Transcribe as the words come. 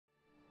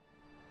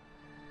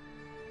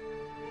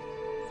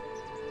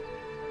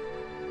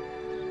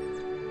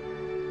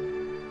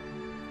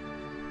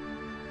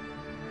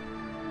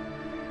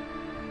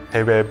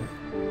Hey babe,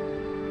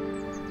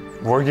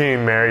 we're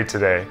getting married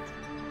today.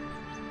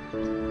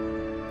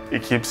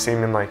 It keeps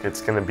seeming like it's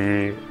gonna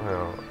be,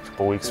 a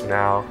couple weeks from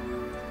now,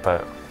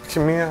 but look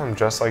at me, I'm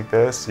dressed like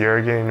this,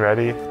 you're getting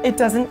ready. It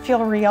doesn't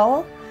feel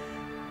real,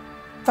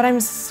 but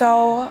I'm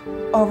so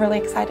overly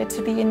excited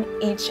to be in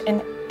each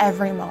and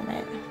every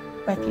moment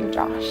with you,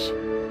 Josh.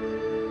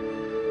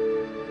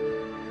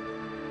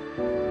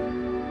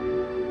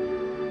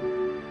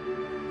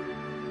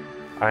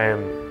 I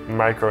am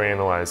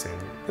microanalyzing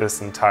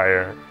this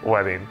entire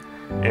wedding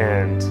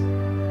and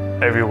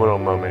every little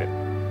moment,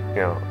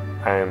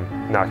 I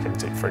am not going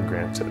to take for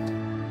granted.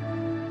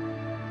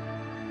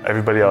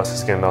 Everybody else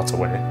is going to melt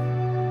away.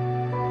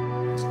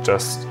 It's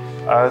just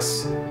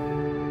us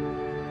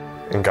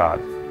and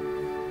God.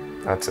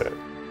 That's it.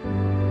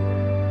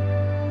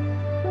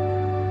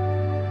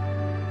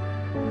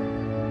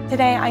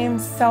 Today, I am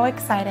so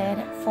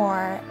excited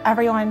for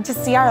everyone to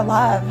see our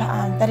love,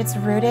 that it's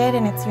rooted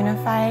and it's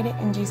unified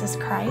in Jesus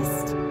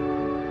Christ.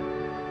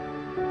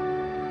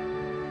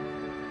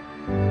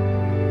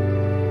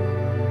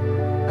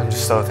 I'm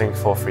just so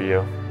thankful for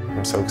you.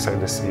 I'm so excited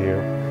to see you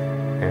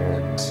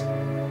and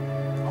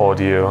hold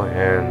you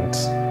and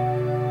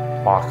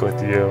walk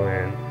with you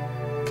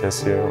and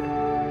kiss you.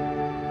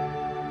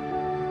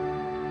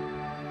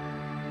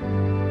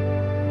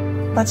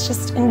 Let's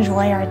just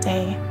enjoy our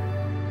day.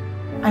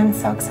 I'm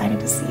so excited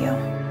to see you.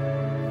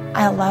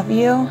 I love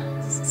you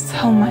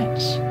so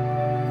much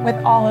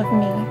with all of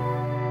me.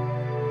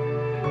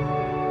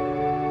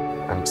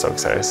 I'm so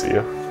excited to see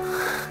you.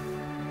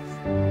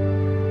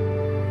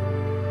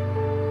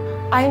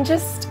 I'm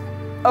just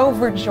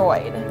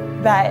overjoyed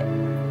that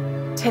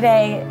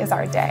today is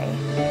our day.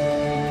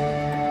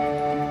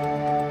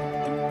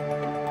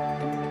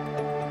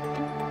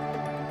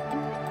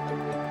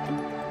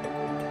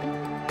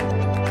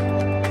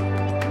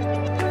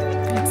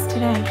 It's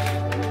today.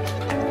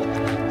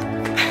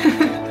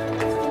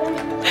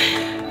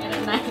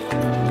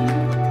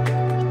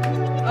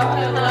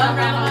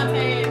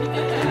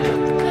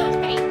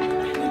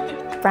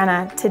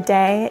 Brenna,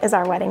 today is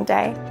our wedding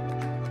day.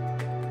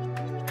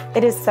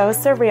 It is so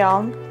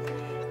surreal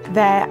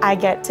that I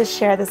get to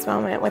share this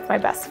moment with my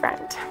best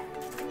friend.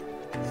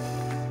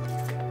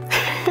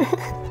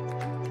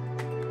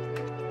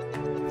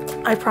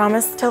 I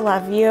promise to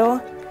love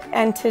you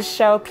and to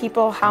show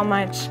people how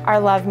much our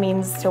love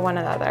means to one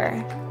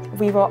another.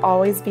 We will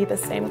always be the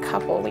same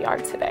couple we are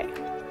today.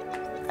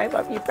 I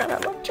love you,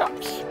 Brenna. I love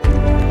Josh.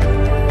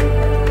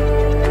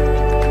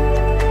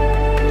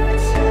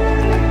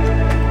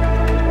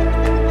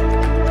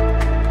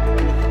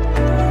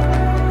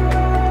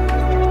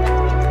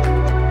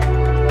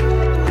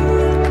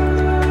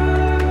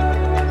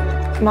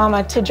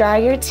 Mama, to dry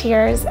your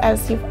tears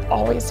as you've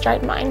always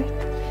dried mine.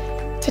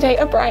 Today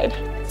a bride,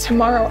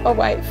 tomorrow a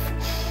wife.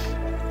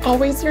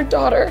 Always your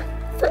daughter,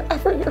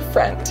 forever your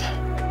friend.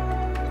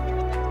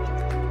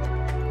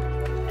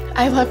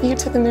 I love you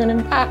to the moon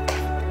and back.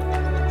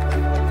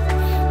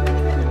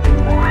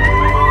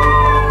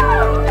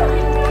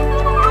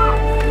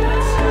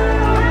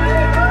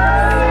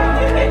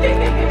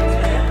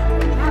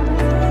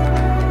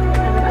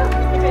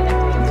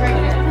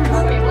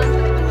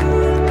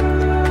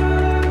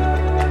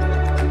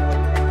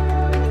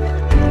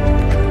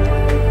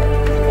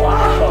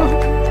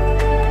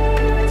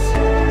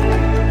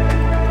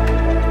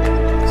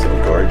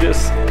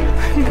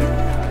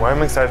 What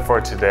I'm excited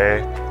for today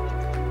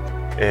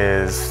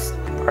is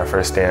our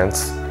first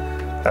dance.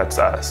 That's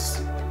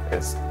us.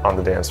 It's on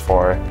the dance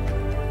floor,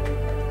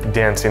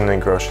 dancing in the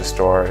grocery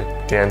store,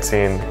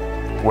 dancing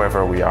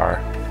wherever we are,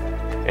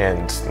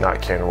 and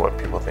not caring what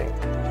people think.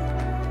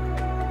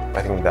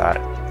 I think that,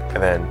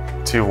 and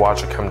then to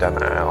watch it come down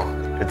the aisle,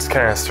 it's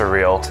kind of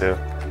surreal to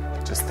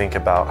just think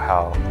about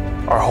how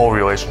our whole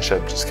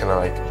relationship just kind of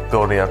like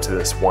building up to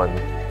this one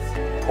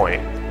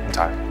point in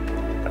time.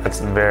 It's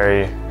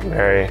very,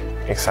 very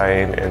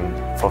exciting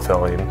and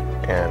fulfilling,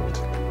 and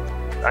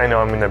I know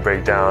I'm gonna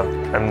break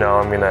down. I know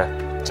I'm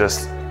gonna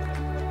just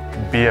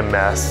be a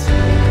mess.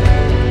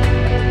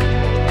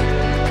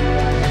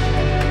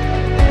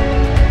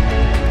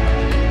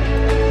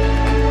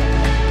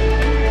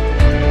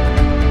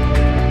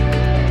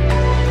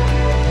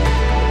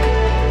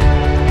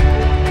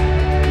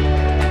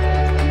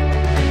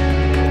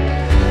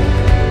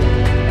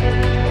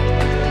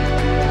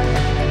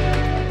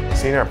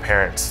 Seeing our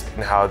parents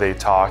and how they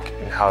talk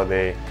and how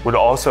they would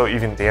also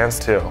even dance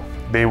too.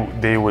 They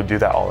would do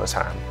that all the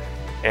time.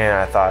 And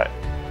I thought,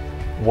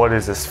 what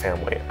is this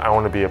family? I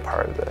want to be a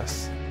part of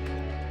this.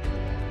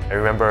 I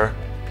remember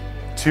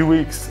 2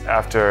 weeks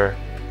after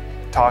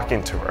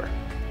talking to her,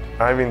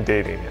 not even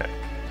dating yet,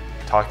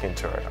 talking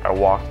to her, I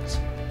walked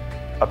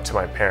up to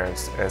my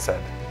parents and I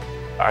said,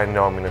 I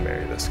know I'm going to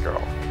marry this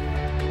girl.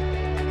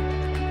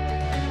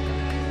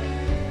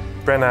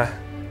 Brenna,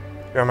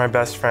 you're my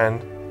best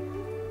friend,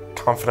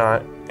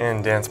 confidant,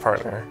 and dance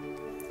partner.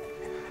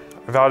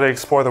 I vow to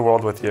explore the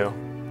world with you,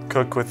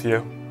 cook with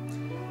you,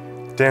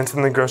 dance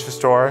in the grocery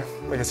store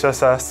like it's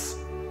just us.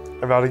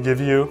 I vow to give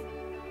you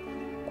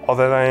all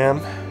that I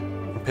am,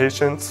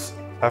 patience,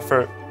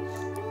 effort,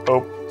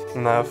 hope,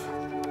 and love.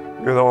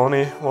 You're the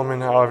only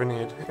woman I'll ever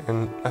need,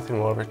 and nothing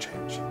will ever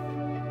change.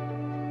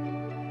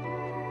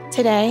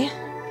 Today,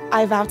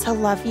 I vow to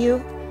love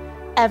you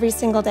every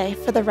single day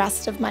for the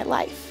rest of my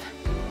life.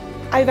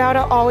 I vow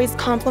to always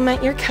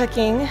compliment your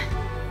cooking,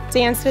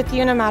 dance with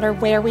you no matter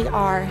where we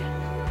are,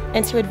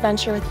 and to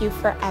adventure with you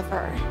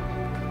forever.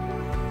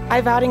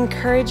 I vow to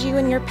encourage you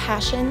in your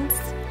passions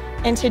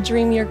and to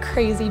dream your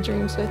crazy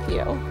dreams with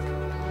you.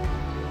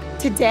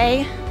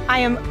 Today, I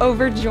am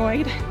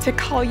overjoyed to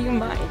call you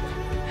mine.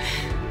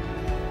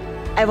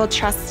 I will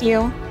trust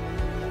you,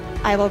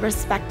 I will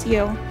respect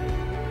you,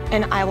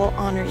 and I will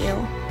honor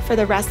you for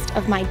the rest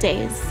of my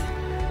days.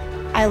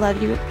 I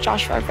love you,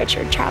 Joshua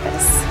Richard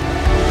Travis.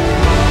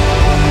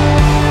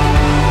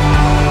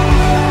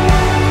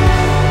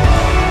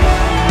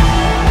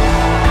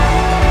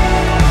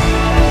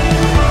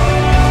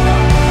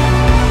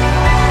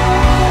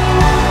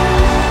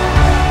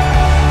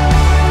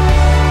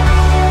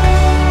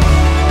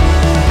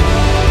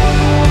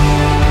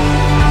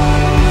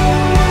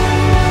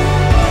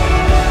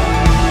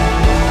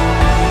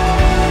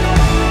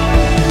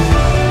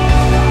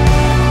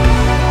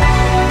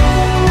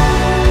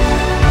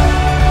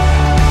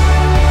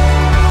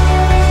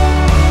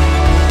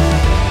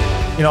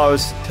 You know, I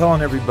was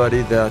telling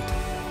everybody that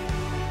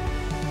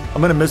I'm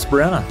going to miss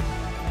Brenna.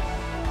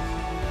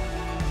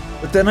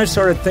 But then I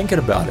started thinking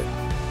about it.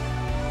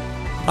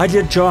 I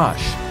did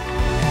Josh.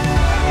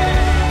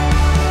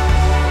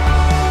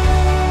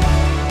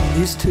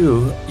 These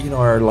two, you know,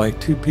 are like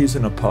two peas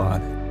in a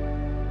pod.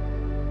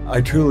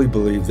 I truly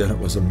believe that it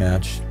was a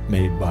match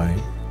made by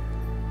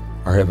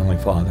our Heavenly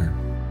Father.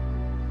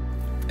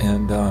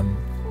 And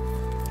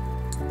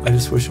I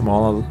just wish them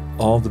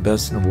all the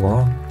best in the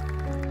world.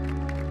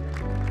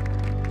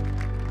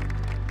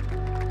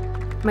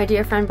 My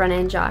dear friend Brenna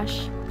and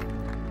Josh,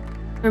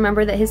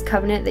 remember that his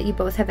covenant that you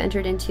both have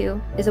entered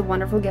into is a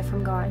wonderful gift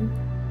from God.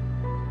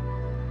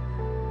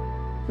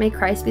 May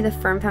Christ be the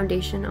firm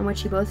foundation on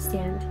which you both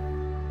stand.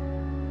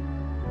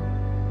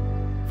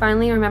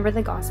 Finally, remember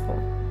the gospel.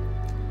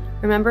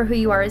 Remember who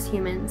you are as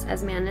humans,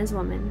 as man and as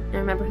woman, and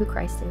remember who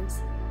Christ is.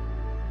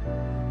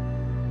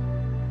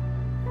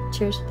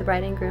 Cheers to the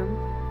bride and groom,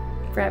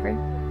 forever.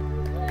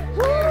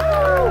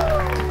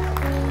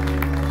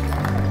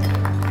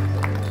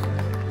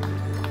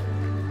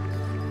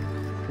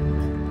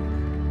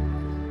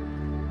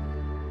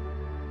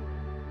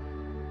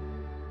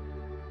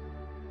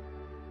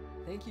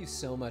 Thank you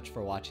so much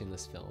for watching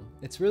this film.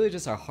 It's really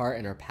just our heart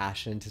and our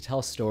passion to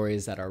tell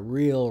stories that are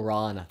real,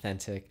 raw, and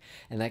authentic,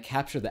 and that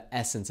capture the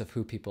essence of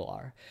who people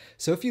are.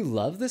 So if you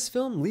love this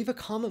film, leave a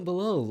comment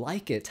below,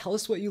 like it, tell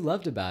us what you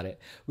loved about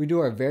it. We do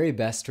our very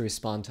best to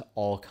respond to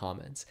all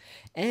comments.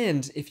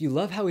 And if you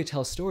love how we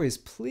tell stories,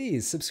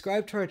 please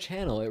subscribe to our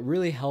channel. It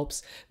really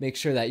helps make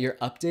sure that you're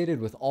updated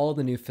with all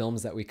the new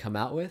films that we come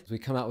out with. We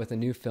come out with a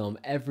new film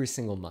every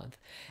single month.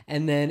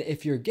 And then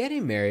if you're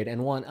getting married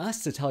and want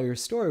us to tell your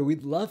story,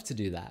 we'd love to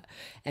do that.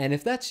 And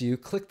if that's you,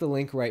 click the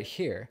link right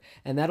here,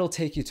 and that'll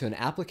take you to an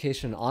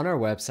application on our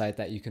website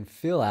that you can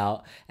fill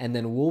out, and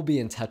then we'll be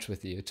in touch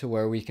with you to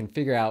where we can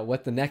figure out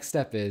what the next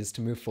step is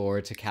to move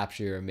forward to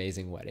capture your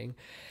amazing wedding.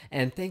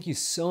 And thank you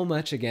so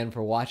much again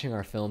for watching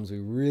our films. We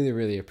really,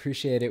 really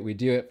appreciate it. We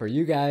do it for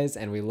you guys,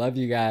 and we love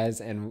you guys,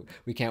 and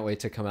we can't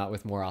wait to come out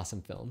with more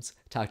awesome films.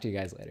 Talk to you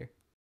guys later.